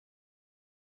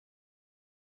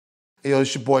Yo,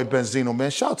 it's your boy Benzino, man.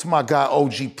 Shout out to my guy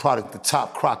OG Product, the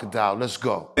top Crocodile. Let's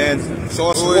go. Man,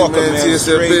 Sauce Walker, man.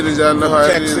 TSF business, y'all know how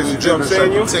it is. Texas, you know what I'm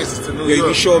saying? Texas to New York. Yeah,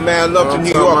 you show man love to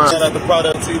New York. Shout out to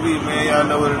Product TV, man. Y'all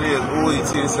know what it is. Ooh,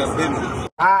 TSF business.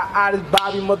 This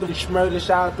Bobby mother Schmurder,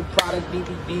 shout out to Product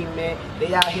DVD, man.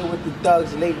 They out here with the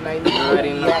thugs late night.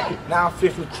 Now I'm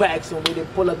fit from cracks and with it.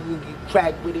 Pull up and get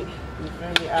cracked with it. You feel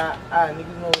me?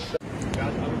 Niggas know what's up.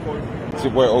 It's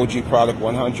your boy OG Product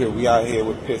 100. We out here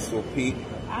with Pistol Pete,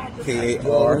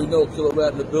 KAR. We know Killer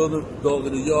Rat in the building, dog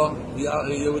in the yard. We out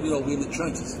here, you already know, we in the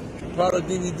trenches. Product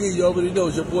DVD, you already know,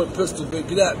 it's your boy Pistol, man.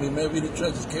 Get at me, man. We in the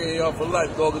trenches, KAR for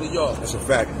life, dog in the yard. That's a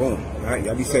fact. Boom. All right,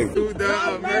 y'all be safe. Do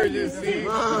the emergency,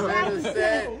 let us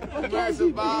set, let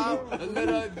survive, a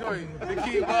little joint to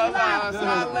keep us alive. So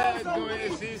I let her do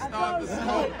it and she started to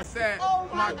smoke set.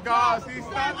 My God, she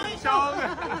started to choke.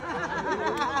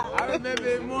 I remember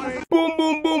it morning. Boom,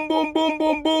 boom, boom, boom, boom,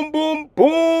 boom, boom, boom,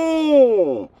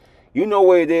 boom. You know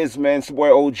what it is, man. It's your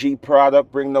boy OG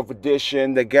Product, bringing up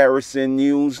edition, the Garrison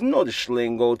News. You know the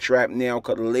schlingo, trap now,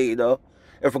 cut later.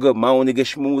 If a good moan to get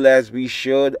schmool as we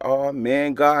should. Oh,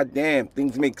 man, goddamn.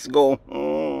 Things makes go,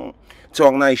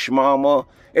 Talk nice, mama.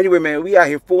 Anyway, man, we out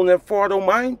here fooling for don't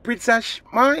mind. Princess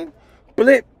mind.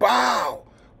 Blip, bow.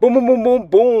 Boom, boom, boom, boom,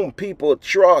 boom. People,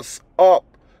 trust up.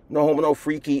 No homo, no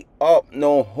freaky, up,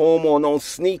 no homo, no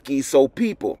sneaky. So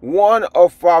people, one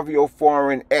of Fivio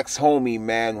foreign ex-homie,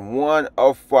 man, one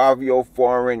of Fivio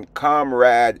foreign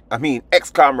ex-comrade,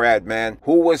 man,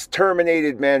 who was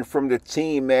terminated, man, from the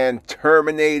team, man,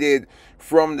 terminated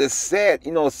from the set,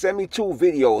 you know, send me 2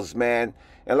 videos, man.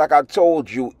 And like I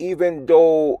told you, even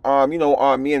though,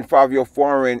 me and Fivio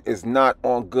foreign is not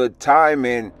on good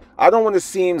timing, I don't want to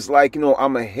seem like,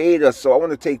 I'm a hater, so I want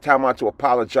to take time out to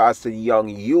apologize to the young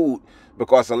youth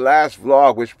because the last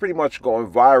vlog was pretty much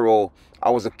going viral. I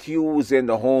was accusing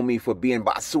the homie for being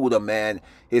basuda, man.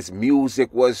 His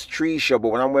music was treasure, but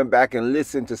when I went back and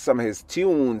listened to some of his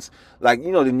tunes, like,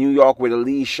 the New York with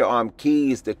Alicia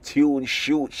Keys, the tune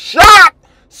Shoot Shot,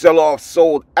 Sell Off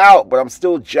Sold Out, but I'm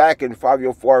still jacking.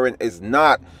 Fivio foreign is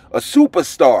not a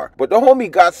superstar, but the homie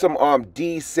got some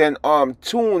decent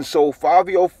tunes. So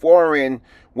Fivio foreign,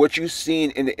 what you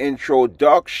seen in the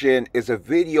introduction is a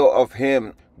video of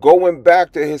him going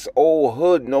back to his old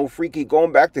hood, no freaky,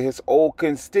 going back to his old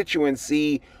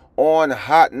constituency on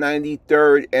Hot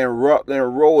 93rd and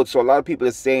Rutland Road. So a lot of people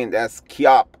are saying that's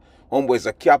Kiap. Homeboy's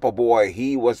a Kappa boy.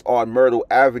 He was on Myrtle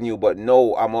Avenue, but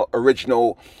no, I'm an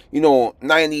original,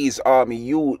 90s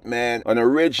youth, man. An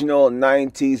original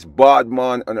 90s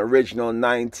bodman, an original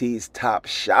 90s top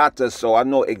shotter. So I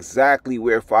know exactly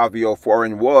where Fivio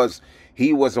foreign was.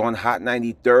 He was on Hot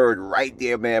 93rd, right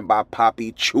there, man, by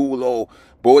Papi Chulo.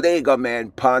 Bodega,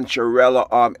 man,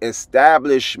 Pancharella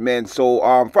establishment. So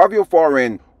Fivio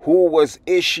foreign, who was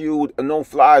issued a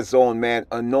no-fly zone, man,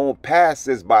 a no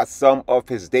passes by some of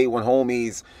his day one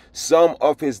homies, some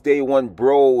of his day one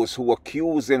bros who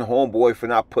accusing homeboy for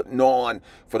not putting on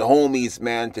for the homies,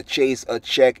 man, to chase a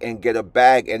check and get a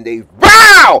bag, and they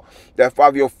vow that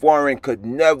Fivio foreign could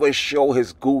never show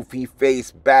his goofy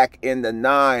face back in the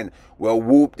 9. Well,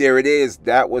 whoop, there it is.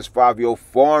 That was Fivio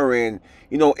foreign,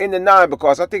 in the 9,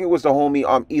 because I think it was the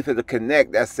homie Ether the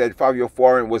Connect that said Fivio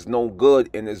foreign was no good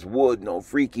in his wood, no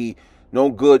freaky, no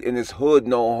good in his hood,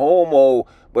 no homo.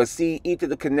 But see, Ether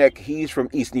the Connect, he's from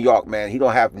East New York, man. He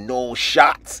don't have no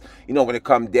shots, when it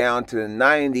come down to the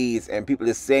 90s. And people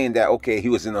are saying that, okay, he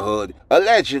was in the hood.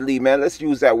 Allegedly, man, let's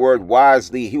use that word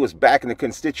wisely. He was back in the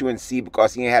constituency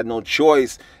because he ain't had no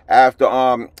choice after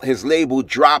his label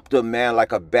dropped him, man,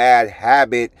 like a bad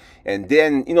habit. And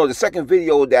then, the second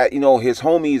video that, his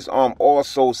homies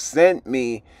also sent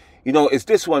me, it's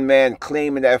this one, man,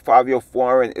 claiming that Fivio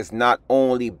foreign is not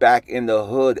only back in the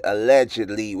hood,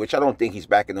 allegedly, which I don't think he's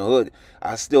back in the hood.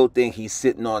 I still think he's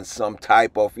sitting on some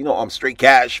type of, straight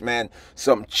cash, man,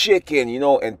 some chicken,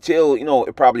 until,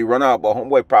 it probably run out. But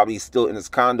homeboy probably still in his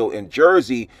condo in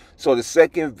Jersey. So the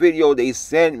second video they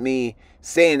sent me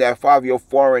saying that Fivio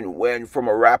foreign went from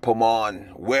a rapper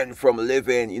man, went from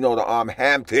living, the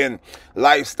Hampton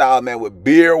lifestyle, man, with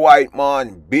beer white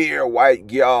man, beer white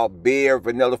girl, beer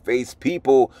vanilla face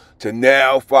people, to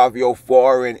now Fivio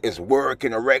foreign is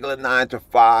working a regular 9 to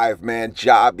 5, man,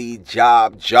 jobby,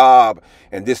 job.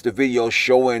 And this the video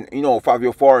showing,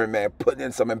 Fivio foreign, man, putting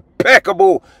in some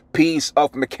impeccable piece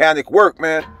of mechanic work,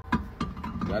 man.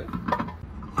 Got it?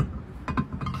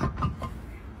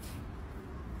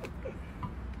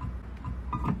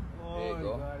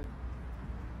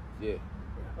 Yeah.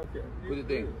 Okay. What the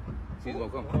thing? He's gonna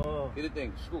come. Get the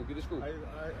thing. Screw. Get the screw.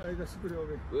 I got screw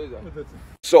away. Where is that?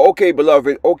 So, okay,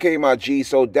 beloved. Okay, my G.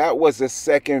 So that was the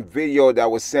second video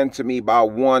that was sent to me by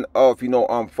one of,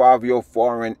 Fivio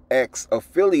Foreign X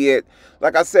affiliate.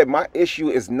 Like I said, my issue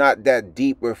is not that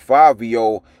deep with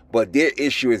Fivio, but their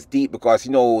issue is deep because,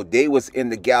 they was in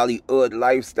the galley hood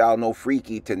lifestyle, no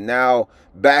freaky, to now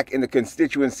back in the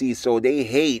constituency. So they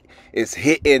hate is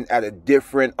hitting at a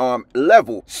different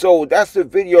level. So that's the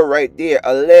video right there.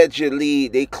 Allegedly,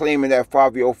 they claiming that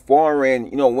Fivio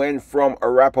Foreign, went from a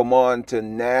rapperman to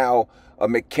now a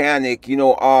mechanic,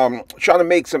 trying to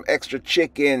make some extra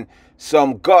chicken,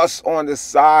 some Gus on the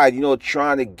side,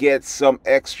 trying to get some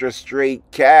extra straight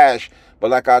cash. But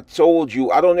like I told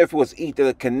you, I don't know if it was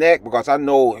either to connect, because I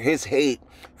know his hate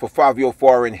for Fivio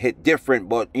Foreign hit different.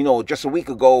 But, just a week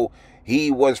ago, he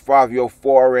was Fivio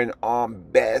Foreign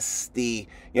bestie.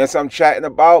 You know what I'm chatting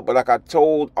about? But like I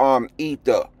told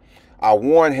Ether, I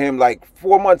warned him like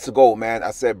 4 months ago, man.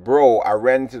 I said, bro, I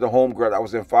ran into the homegirl that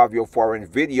was in Fivio Foreign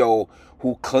video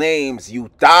who claims you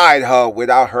died her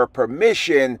without her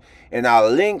permission. And I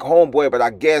link homeboy, but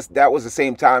I guess that was the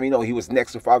same time, he was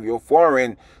next to Fivio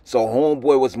Foreign. So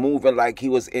homeboy was moving like he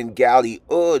was in galley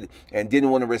hood and didn't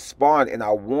want to respond. And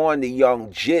I warned the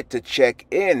young jit to check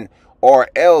in, or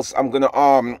else I'm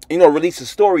gonna release a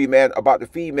story, man, about the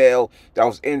female that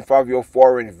was in Fivio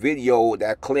Foreign video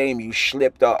that claimed you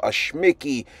slipped a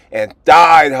schmicky and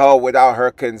died her without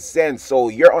her consent. So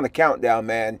you're on the countdown,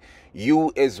 man.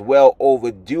 You is well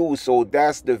overdue. So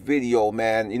that's the video,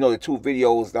 man. The two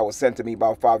videos that was sent to me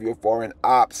by Fivio Foreign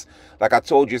Ops. Like I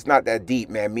told you, it's not that deep,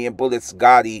 man. Me and Bullets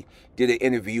Gotti did an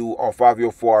interview on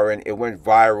Fivio Foreign. It went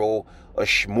viral, a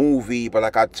schmovie. But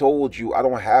like I told you, I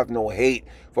don't have no hate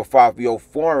for Fivio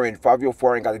Foreign. Fivio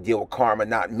Foreign got to deal with karma,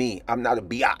 not me. I'm not a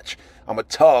biatch. I'm a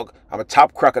tug. I'm a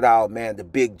top crocodile, man, the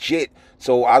big jit.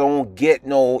 So I don't get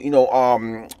no,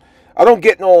 I don't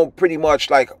get no, pretty much,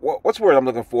 like, what's the word I'm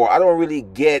looking for? I don't really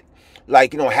get,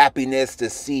 like, happiness to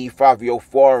see Fivio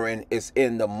Foreign is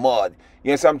in the mud. You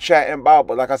know what I'm chatting about?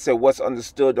 But like I said, what's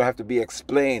understood don't have to be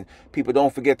explained. People,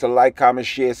 don't forget to like, comment,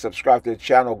 share, subscribe to the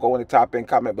channel. Go in the top end,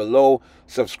 comment below.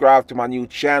 Subscribe to my new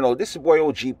channel. This is boy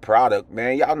OG Product,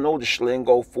 man. Y'all know the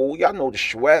Schlingo, fool. Y'all know the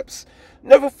Schweppes.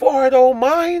 Never for it, oh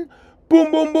mine.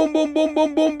 Boom, boom, boom, boom, boom,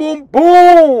 boom, boom, boom,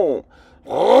 boom.